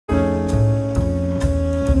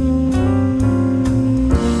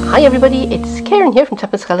Hi everybody, it's Keren here from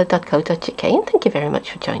tuppencecoloured.co.uk and thank you very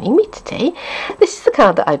much for joining me today. This is the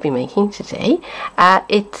card that I've been making today.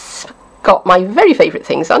 It's got my very favourite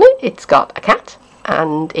things on it. It's got a cat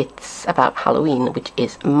and it's about Halloween, which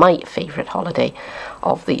is my favourite holiday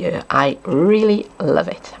of the year. I really love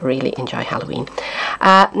it, really enjoy Halloween.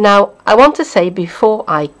 Now I want to say before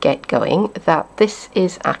I get going that this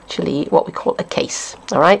is actually what we call a case,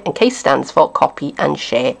 alright, and case stands for copy and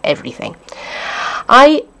share everything.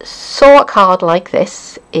 I saw a card like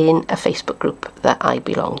this in a Facebook group that I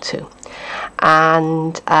belong to,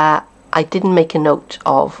 and I didn't make a note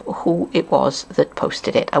of who it was that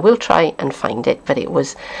posted it. I will try and find it, but it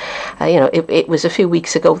was, it was a few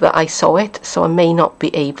weeks ago that I saw it, so I may not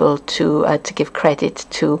be able to give credit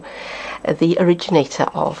to the originator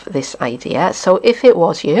of this idea. So if it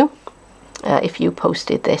was you, if you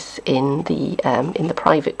posted this in the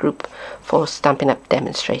private group for Stampin' Up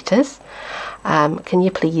demonstrators, can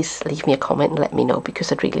you please leave me a comment and let me know,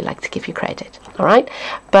 because I'd really like to give you credit. All right,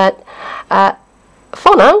 but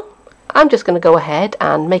for now, I'm just going to go ahead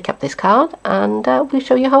and make up this card, and we'll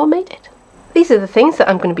show you how I made it. These are the things that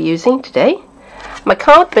I'm going to be using today. My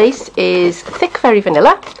card base is thick Very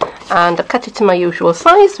Vanilla, and I've cut it to my usual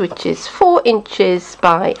size, which is 4 inches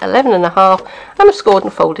by 11.5, and I've scored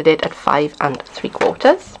and folded it at 5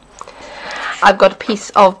 3/4. I've got a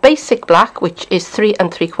piece of basic black, which is 3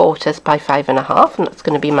 3/4 by 5.5, and that's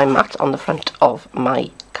going to be my mat on the front of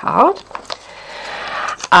my card.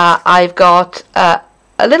 I've got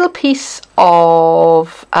a little piece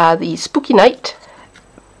of the Spooky Night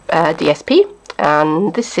DSP,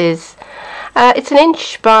 and this is it's 1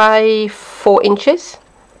 inch by 4 inches.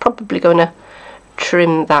 Probably going to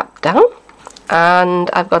trim that down. And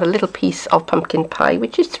I've got a little piece of pumpkin pie,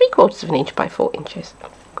 which is 3/4 inch by 4 inches.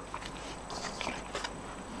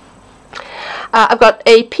 I've got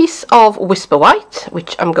a piece of Whisper White,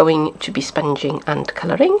 which I'm going to be sponging and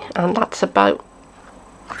colouring, and that's about,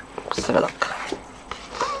 let's have a look.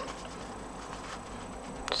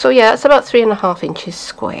 So yeah, it's about 3.5 inches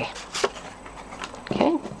square.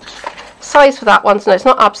 Okay, size for that one, so it's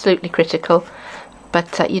not absolutely critical,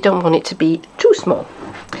 but you don't want it to be too small.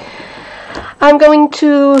 I'm going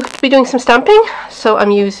to be doing some stamping, so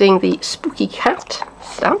I'm using the Spooky Cat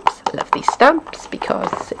stamps. I love these stamps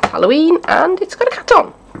because it's Halloween and it's got a cat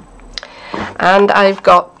on. And I've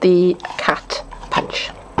got the cat punch.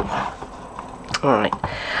 Alright,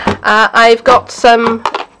 I've got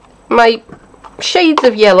my shades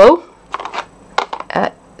of yellow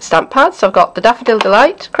stamp pads. So I've got the Daffodil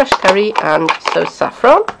Delight, Crushed Curry and So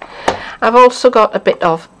Saffron. I've also got a bit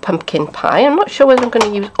of pumpkin pie. I'm not sure whether I'm going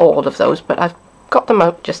to use all of those, but I've got them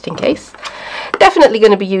out just in case. Definitely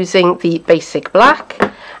going to be using the basic black,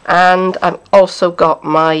 and I've also got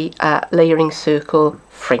my layering circle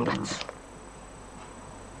framelits.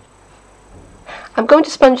 I'm going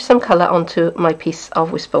to sponge some colour onto my piece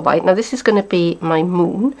of Whisper White. Now this is going to be my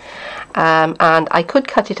moon, and I could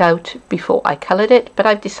cut it out before I coloured it, but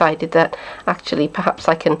I've decided that actually perhaps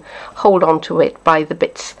I can hold on to it by the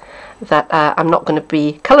bits that I'm not going to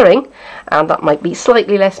be colouring, and that might be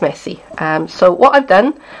slightly less messy. So what I've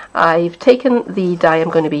done, I've taken the die I'm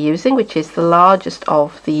going to be using, which is the largest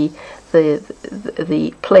of the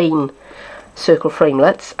plain circle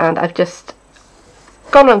framelits, and I've just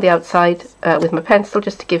gone around the outside with my pencil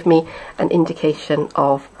just to give me an indication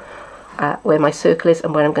of where my circle is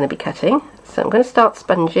and where I'm going to be cutting. So I'm going to start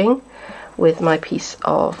sponging with my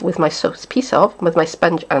with my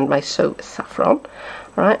sponge and my So Saffron.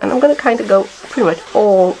 Right, and I'm going to kind of go pretty much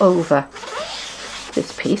all over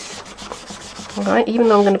this piece. Alright, even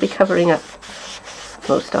though I'm going to be covering up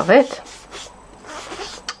most of it,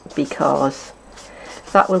 because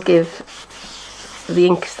that will give the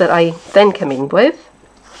inks that I then come in with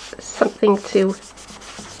something to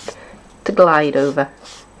glide over.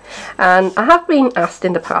 And I have been asked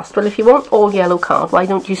in the past, well, if you want all yellow card, why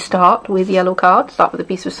don't you start with yellow card, start with a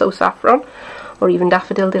piece of So Saffron or even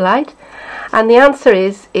Daffodil Delight? And the answer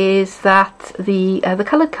is that the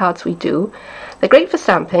coloured cards we do, they're great for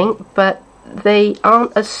stamping, but they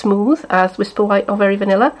aren't as smooth as Whisper White or Very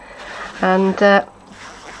Vanilla, and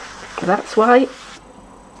that's why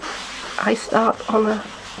I start on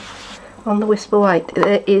the Whisper White.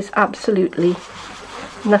 There is absolutely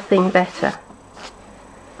nothing better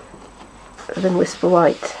than Whisper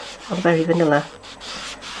White or Very Vanilla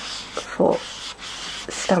for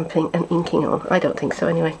stamping and inking on. I don't think so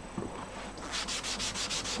anyway.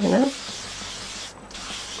 You know?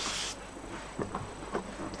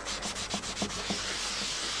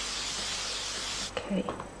 Okay,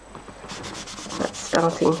 that's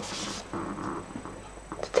starting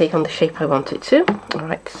to take on the shape I want it to.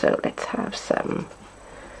 Alright, so let's have some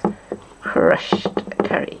crushed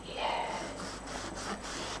curry.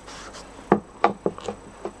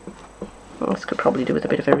 This could probably do with a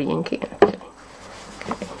bit of a re-inking actually.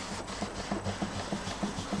 Okay.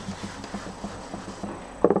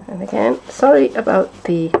 And again, sorry about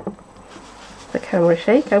the camera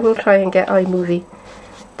shake. I will try and get iMovie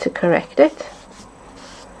to correct it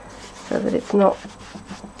so that it's not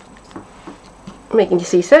making you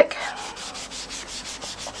seasick.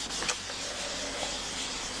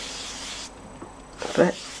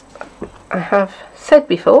 But I have said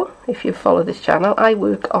before, if you follow this channel, I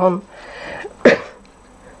work on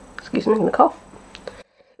excuse me, I'm going to cough.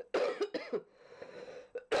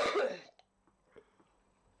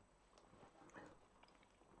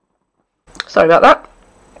 Sorry about that.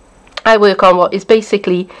 I work on what is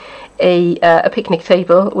basically a picnic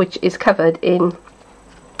table, which is covered in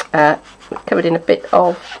a bit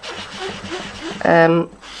of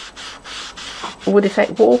wood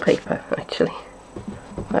effect wallpaper. Actually,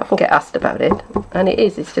 I often get asked about it, and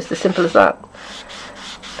it's just as simple as that.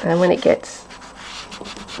 And when it gets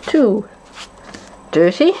too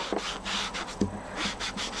dirty,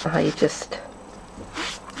 I just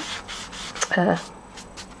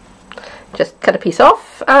cut a piece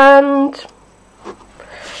off and,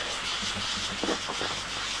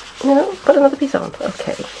 you know, put another piece on.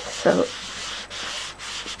 Okay, so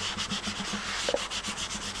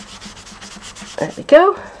there we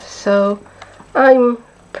go. So I'm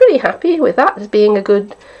pretty happy with that as being a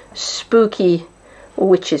good spooky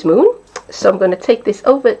witch's moon. So I'm going to take this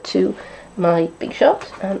over to my Big Shot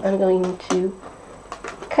and I'm going to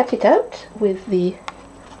cut it out with the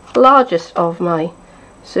largest of my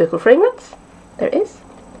circle framelits. There it is,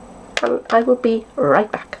 and I will be right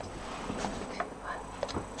back.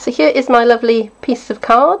 So here is my lovely piece of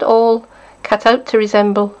card, all cut out to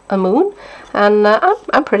resemble a moon, and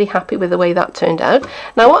I'm pretty happy with the way that turned out.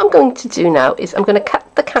 Now what I'm going to do now is I'm going to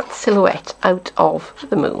cut the cat silhouette out of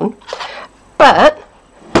the moon, but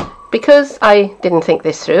because I didn't think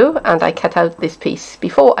this through and I cut out this piece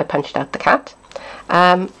before I punched out the cat,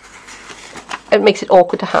 it makes it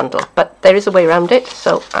awkward to handle, but there is a way around it,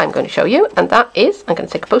 so I'm going to show you, and that is, I'm going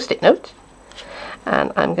to take a post-it note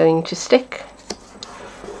and I'm going to stick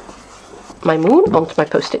my moon onto my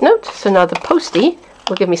post-it note. So now the postie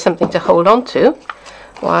will give me something to hold on to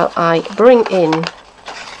while I bring in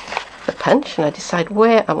the punch and I decide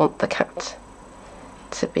where I want the cat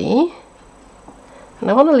to be. And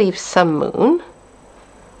I want to leave some moon,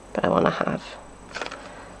 but I want to have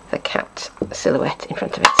the cat silhouette in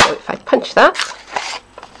front of it. So if I punch that,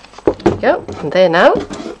 there we go, and there now,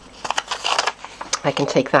 I can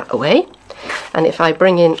take that away. And if I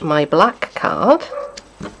bring in my black card,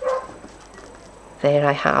 there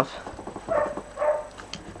I have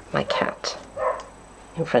my cat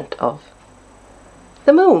in front of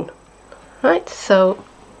the moon. Right, so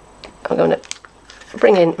I'm going to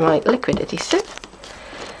bring in my liquid adhesive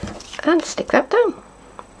and stick that down.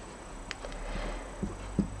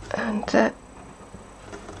 And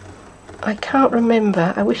I can't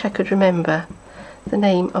remember, I wish I could remember the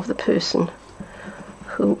name of the person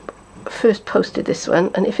who first posted this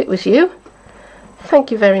one, and if it was you,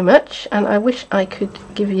 thank you very much, and I wish I could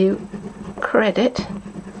give you credit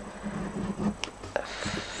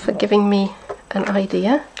for giving me an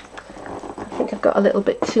idea. I think I've got a little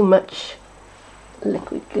bit too much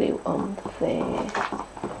liquid glue on there.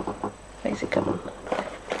 Where's it gone?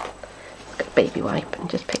 Baby wipe and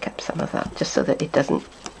just pick up some of that just so that it doesn't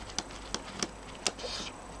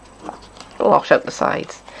wash out the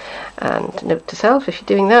sides. And note to self, if you're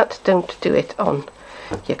doing that, don't do it on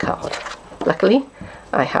your card. Luckily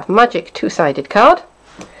I have magic two-sided card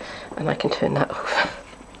and I can turn that over.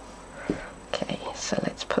 Okay, so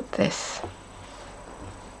let's put this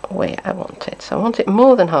where I want it. So I want it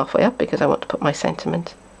more than halfway up because I want to put my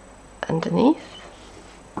sentiment underneath,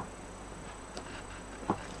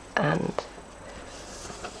 and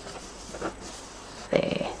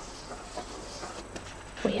there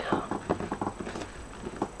we are.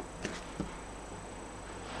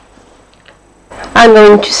 I'm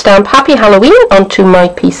going to stamp Happy Halloween onto my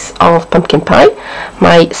piece of pumpkin pie.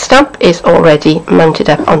 My stamp is already mounted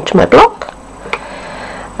up onto my block,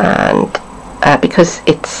 and because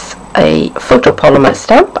it's a photopolymer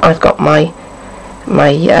stamp, I've got my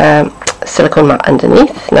silicone mat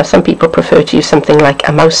underneath. Now some people prefer to use something like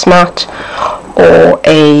a mouse mat or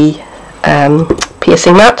a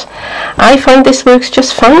piercing mat. I find this works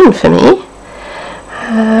just fine for me.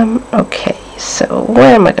 Okay, so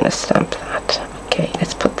where am I going to stamp that? Okay,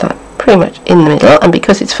 let's put that pretty much in the middle, and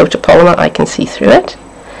because it's photopolymer I can see through it,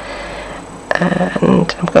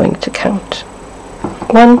 and I'm going to count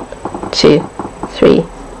 1, 2, 3,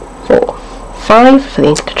 4. 5 for the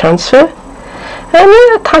ink to transfer. And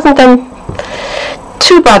it hasn't done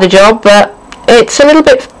too bad a job, but it's a little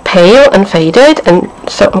bit pale and faded, and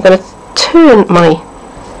so I'm going to turn my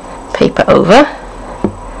paper over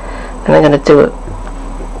and I'm going to do it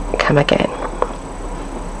come again.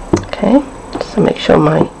 Okay, so make sure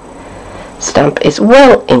my stamp is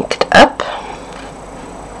well inked up.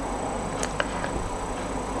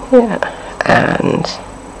 Yeah, and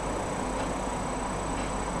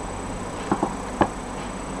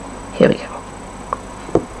here we go.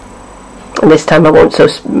 And this time I won't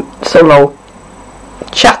so long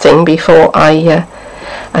chatting before I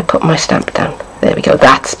put my stamp down. There we go,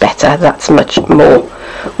 that's better, that's much more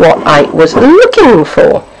what I was looking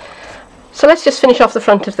for. So let's just finish off the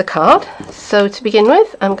front of the card. So to begin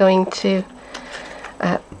with, I'm going to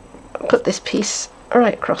put this piece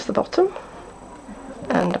right across the bottom,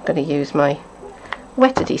 and I'm going to use my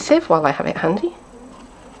wet adhesive while I have it handy.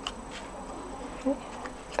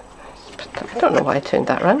 I don't know why I turned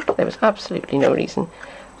that round. There was absolutely no reason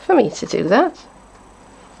for me to do that.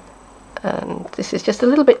 And this is just a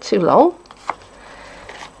little bit too long,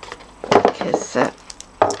 because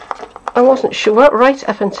I wasn't sure right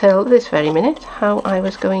up until this very minute how I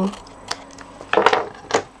was going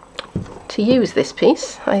to use this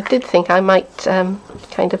piece. I did think I might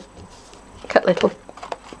kind of cut little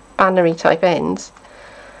bannery type ends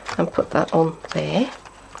and put that on there.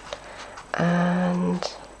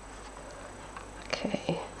 And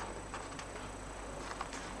okay,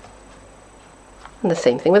 and the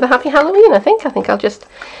same thing with a Happy Halloween. I think I'll just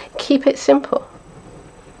keep it simple.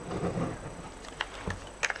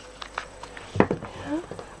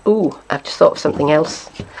 Ooh, I've just thought of something else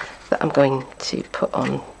that I'm going to put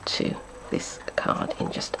on to this card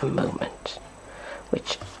in just a moment,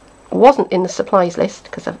 which wasn't in the supplies list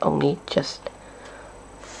because I've only just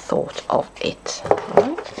thought of it.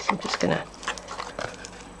 Alright, so I'm just going to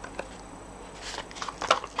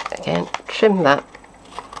again trim that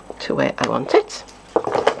to where I want it.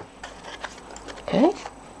 Okay,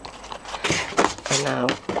 and now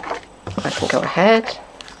I can go ahead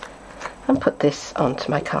and put this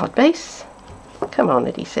onto my card base. Come on,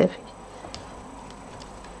 adhesive.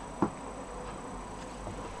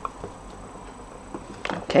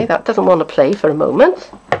 Okay, that doesn't want to play for a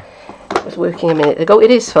moment. It was working a minute ago.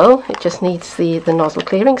 It is full. It just needs the nozzle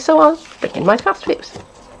clearing, so I'll bring in my fast fuse.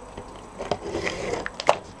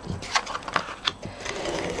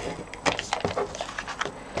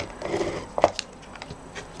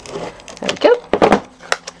 There we go.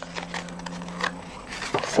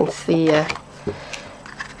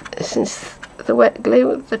 Since the wet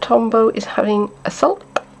glue, the Tombow is having a sulk,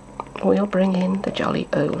 we'll bring in the jolly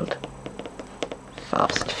old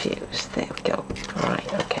fast fuse. There we go.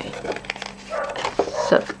 Right, okay.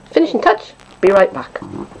 So, finishing touch, be right back.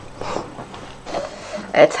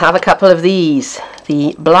 Let's have a couple of these,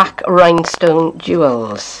 the black rhinestone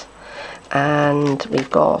jewels. And we've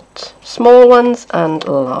got small ones and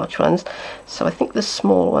large ones. So I think the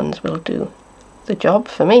small ones will do the job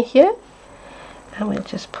for me here. And we'll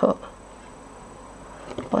just put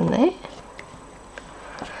one there.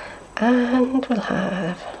 And we'll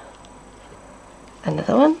have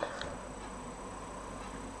another one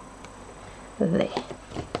there.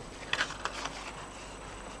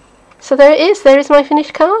 So there it is, there is my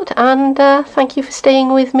finished card, and thank you for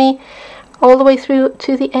staying with me all the way through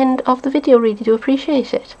to the end of the video. Really do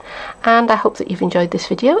appreciate it, and I hope that you've enjoyed this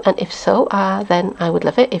video, and if so, then I would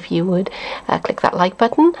love it if you would click that like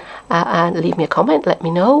button and leave me a comment. Let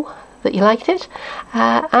me know that you liked it,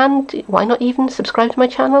 and why not even subscribe to my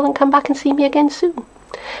channel and come back and see me again soon.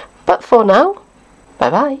 But for now, bye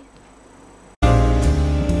bye.